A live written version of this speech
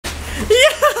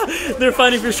Yeah, they're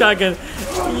fighting for shotgun.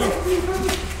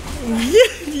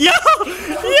 Yo.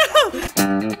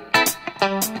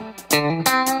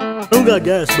 I don't got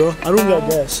gas, bro. I don't got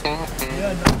gas. Yeah,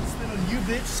 no, spin on you,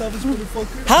 bitch. Selfish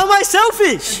motherfucker. How am I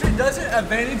selfish? If it doesn't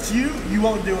advantage you, you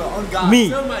won't do it. On God. Me.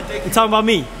 You're talking about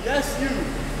me. Yes, you.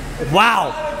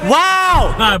 Wow.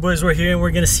 Wow. Alright, boys, we're here and we're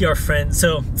gonna see our friend.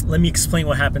 So let me explain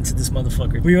what happened to this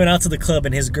motherfucker. We went out to the club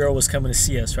and his girl was coming to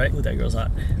see us, right? Ooh, that girl's hot.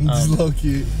 Low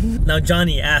key. Now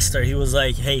Johnny asked her, he was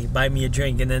like, hey, buy me a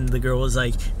drink. And then the girl was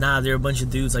like, nah, there are a bunch of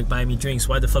dudes like buy me drinks.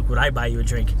 Why the fuck would I buy you a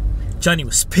drink? Johnny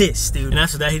was pissed, dude. And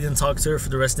after that, he didn't talk to her for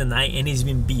the rest of the night, and he's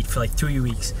been beat for like 3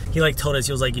 weeks. He like told us,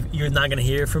 he was like, you're not gonna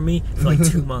hear from me for like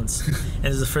 2 months. And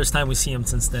it's the first time we see him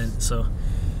since then, so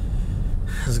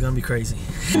it's gonna be crazy.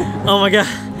 Oh my god.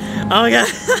 Oh my god.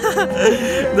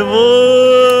 The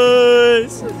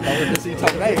boys.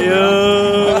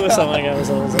 Yo, what's up, my god? What's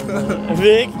up?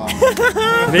 Vic.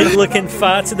 Vic looking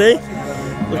fat today.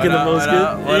 Looking the most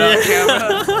good. What up,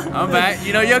 camera? I'm back.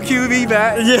 You know your QB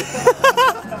back. Yeah.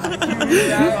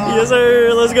 Yes,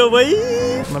 sir. Let's go, boy.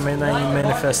 My man not even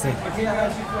manifesting.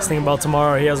 He's thinking about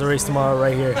tomorrow. He has a race tomorrow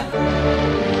right here.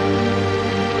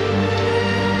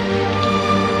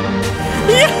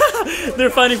 Yeah, they're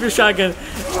fighting for shotgun.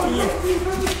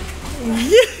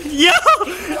 Yeah.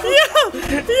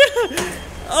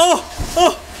 Oh.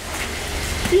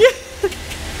 Yeah.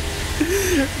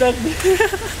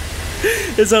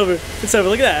 It's over. It's over.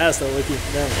 Look at that ass though with you.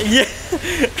 No. Yeah.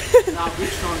 Nah, big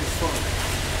strong as fuck.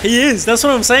 He is. That's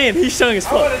what I'm saying. He's strong as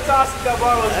fuck. I would have tossed that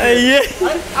bar. Yeah.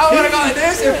 I would have gone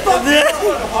this and fuck it. I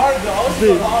would have hard though. I was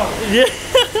going hard.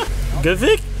 Yeah. Good,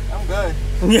 Vic? I'm good.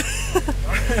 Yeah.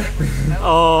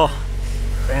 Oh.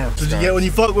 Damn. Did you get when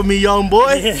you fuck with me, young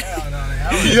boy? Yeah.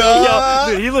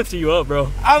 Yo, dude, he lifted you up,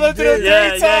 bro. I lifted him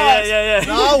 3 times. Yeah.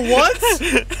 No, what?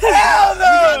 Hell no.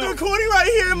 We got the recording right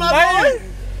here, my boy.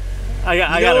 I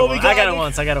got it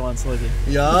once. Look at.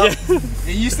 Yeah.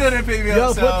 And you still didn't pick me Yo,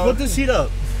 up, so. put this heat up.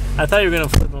 I thought you were gonna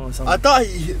flip him or something. I thought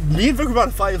me and Vic were about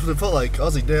to fight. That's what it felt like. I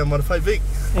was like, damn, I'm about to fight Vic.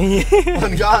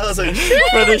 One guy, I was like, shit.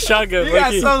 For the shotgun. You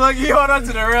got so lucky. You hold on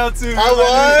to the rail too. I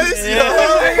was. You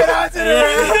hold on to the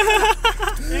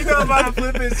rail. You know about to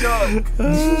flip his joke.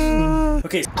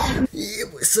 Okay. Yeah,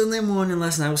 Sunday morning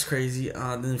last night was crazy.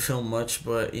 Didn't film much,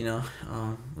 but you know,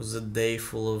 it was a day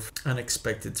full of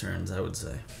unexpected turns, I would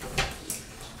say.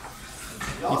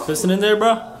 You pissing in there,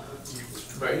 bro?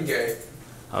 Bro, you gay.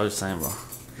 I was just saying, bro.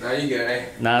 Nah, you gay.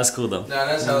 Nah, that's cool though. Nah,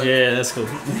 that's how. Yeah, that's cool.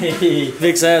 Hey,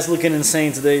 Vic's ass looking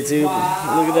insane today too.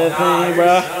 Wow. Look at that thing,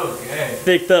 bro. So gay.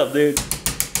 Picked up, dude.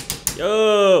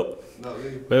 Yo.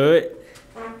 Wait.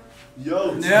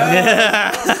 Yo.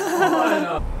 Yeah.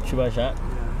 Shoot by shot.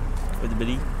 With the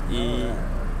biddy. Yeah.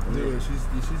 Dude, she's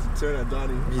staring at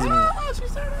Donnie.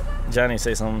 She's staring at that. Johnny,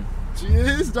 say something. She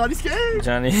is. Donnie's scared.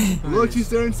 Johnny. Look, she's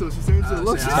staring still. She's staring still.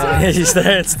 Look, she's staring. Yeah, she's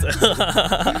staring still.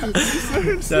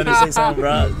 Johnny, say something,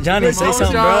 bro. Johnny, say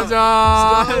something,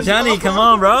 bro. Johnny, come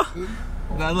on, bro.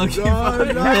 Not looking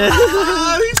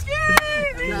He's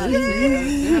scared.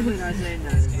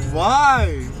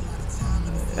 Why?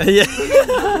 Yeah.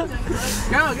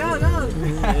 Go.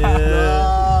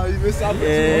 Yeah. You missed out.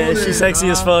 Yeah, she's sexy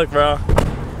as fuck, bro.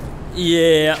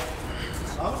 Yeah.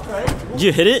 Okay. Did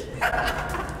you hit it?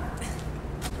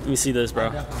 Let me see this,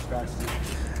 bro.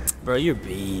 Bro, you're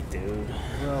beat, dude.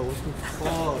 Bro, what the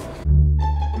fuck?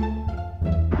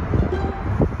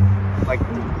 Like,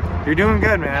 you're doing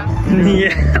good, man.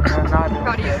 Yeah. Proud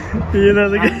of you. You know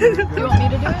the good. You want me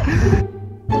to do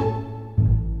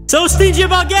it? So stingy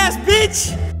about gas,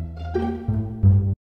 bitch!